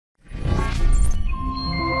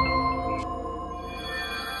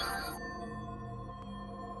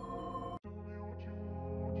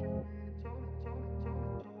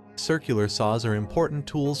Circular saws are important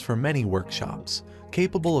tools for many workshops,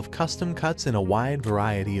 capable of custom cuts in a wide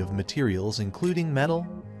variety of materials including metal,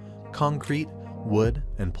 concrete, wood,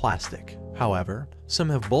 and plastic. However, some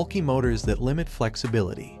have bulky motors that limit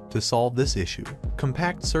flexibility. To solve this issue,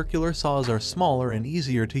 compact circular saws are smaller and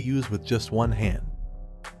easier to use with just one hand.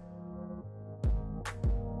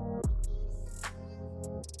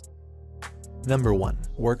 Number 1.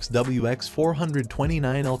 Works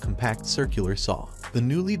WX429L Compact Circular Saw. The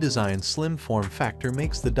newly designed slim form factor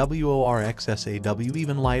makes the WORXSAW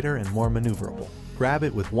even lighter and more maneuverable. Grab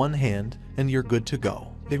it with one hand, and you're good to go.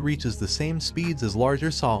 It reaches the same speeds as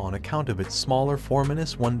larger saw on account of its smaller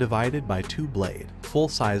 4-1/2 blade.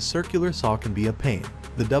 Full-size circular saw can be a pain.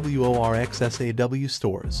 The WORXSAW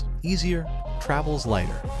stores easier, travels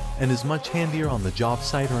lighter, and is much handier on the job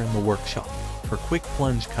site or in the workshop. For quick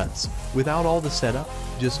plunge cuts, without all the setup,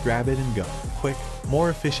 just grab it and go. Quick, more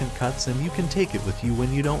efficient cuts, and you can take it with you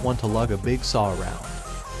when you don't want to lug a big saw around.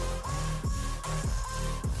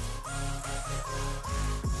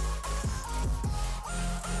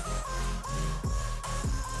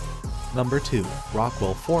 Number 2.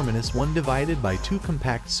 Rockwell 4-1/2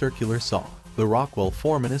 Compact Circular Saw. The Rockwell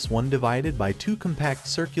 4-1/2 Compact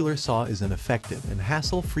Circular Saw is an effective and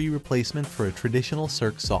hassle-free replacement for a traditional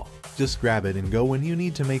circ saw. Just grab it and go when you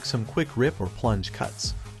need to make some quick rip or plunge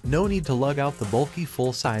cuts. No need to lug out the bulky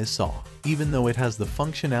full-size saw, even though it has the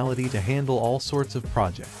functionality to handle all sorts of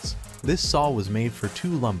projects. This saw was made for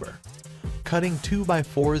 2 lumber, cutting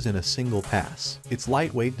 2x4s in a single pass. Its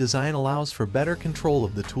lightweight design allows for better control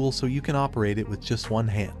of the tool so you can operate it with just one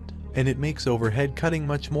hand, and it makes overhead cutting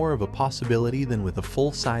much more of a possibility than with a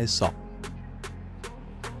full-size saw.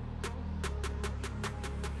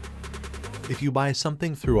 If you buy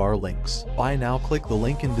something through our links, buy now, click the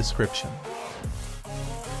link in description.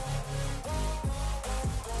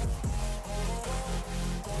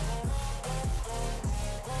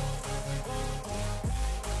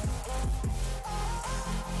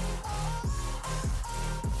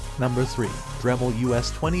 Number 3. Dremel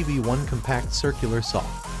US20V1 Compact Circular Saw.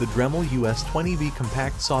 The Dremel US20V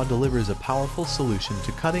Compact Saw delivers a powerful solution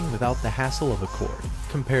to cutting without the hassle of a cord.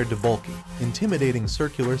 Compared to bulky, intimidating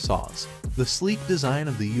circular saws, the sleek design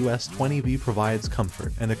of the US20V provides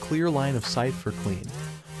comfort and a clear line of sight for clean,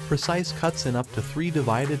 precise cuts in up to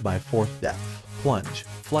 3/4 depth. Plunge,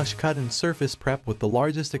 flush cut, and surface prep with the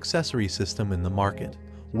largest accessory system in the market.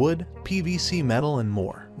 Wood, PVC, metal, and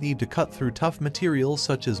more. Need to cut through tough materials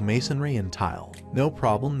such as masonry and tile? No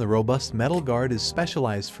problem, the robust metal guard is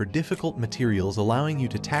specialized for difficult materials, allowing you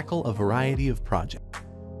to tackle a variety of projects.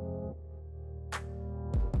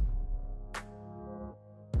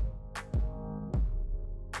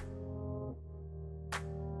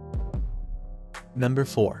 Number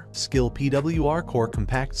 4. Skill PWR Core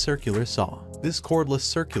Compact Circular Saw. This cordless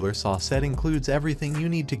circular saw set includes everything you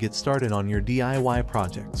need to get started on your DIY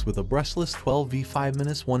projects with a brushless 12V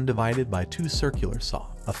 5-1/2 circular saw,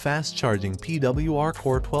 a fast-charging PWR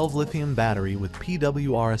Core 12 lithium battery with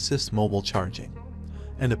PWR Assist mobile charging,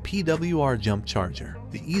 and a PWR jump charger.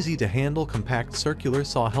 The easy-to-handle compact circular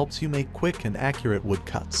saw helps you make quick and accurate wood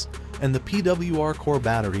cuts, and the PWR Core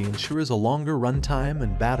battery ensures a longer runtime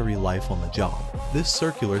and battery life on the job. This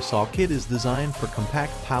circular saw kit is designed for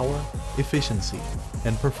compact power, efficiency,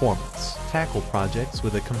 and performance. Tackle projects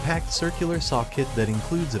with a compact circular saw kit that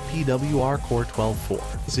includes a PWR Core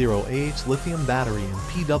 1240Ah lithium battery and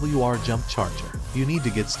PWR jump charger. You need to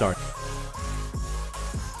get started.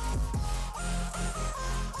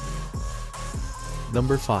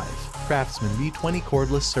 Number 5. Craftsman V20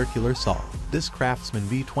 Cordless Circular Saw. This Craftsman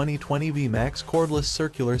V20 Max cordless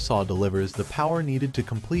circular saw delivers the power needed to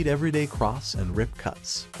complete everyday cross and rip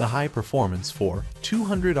cuts. The high-performance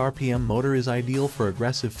 200 RPM motor is ideal for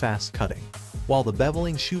aggressive fast cutting, while the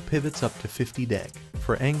beveling shoe pivots up to 50 deg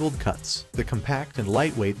for angled cuts. The compact and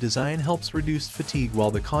lightweight design helps reduce fatigue,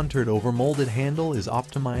 while the contoured over-molded handle is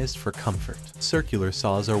optimized for comfort. Circular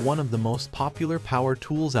saws are one of the most popular power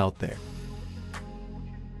tools out there.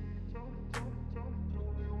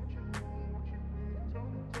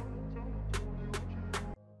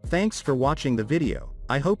 Thanks for watching the video.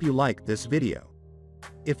 I hope you liked this video.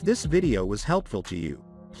 If this video was helpful to you,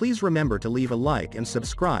 please remember to leave a like and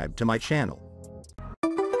subscribe to my channel.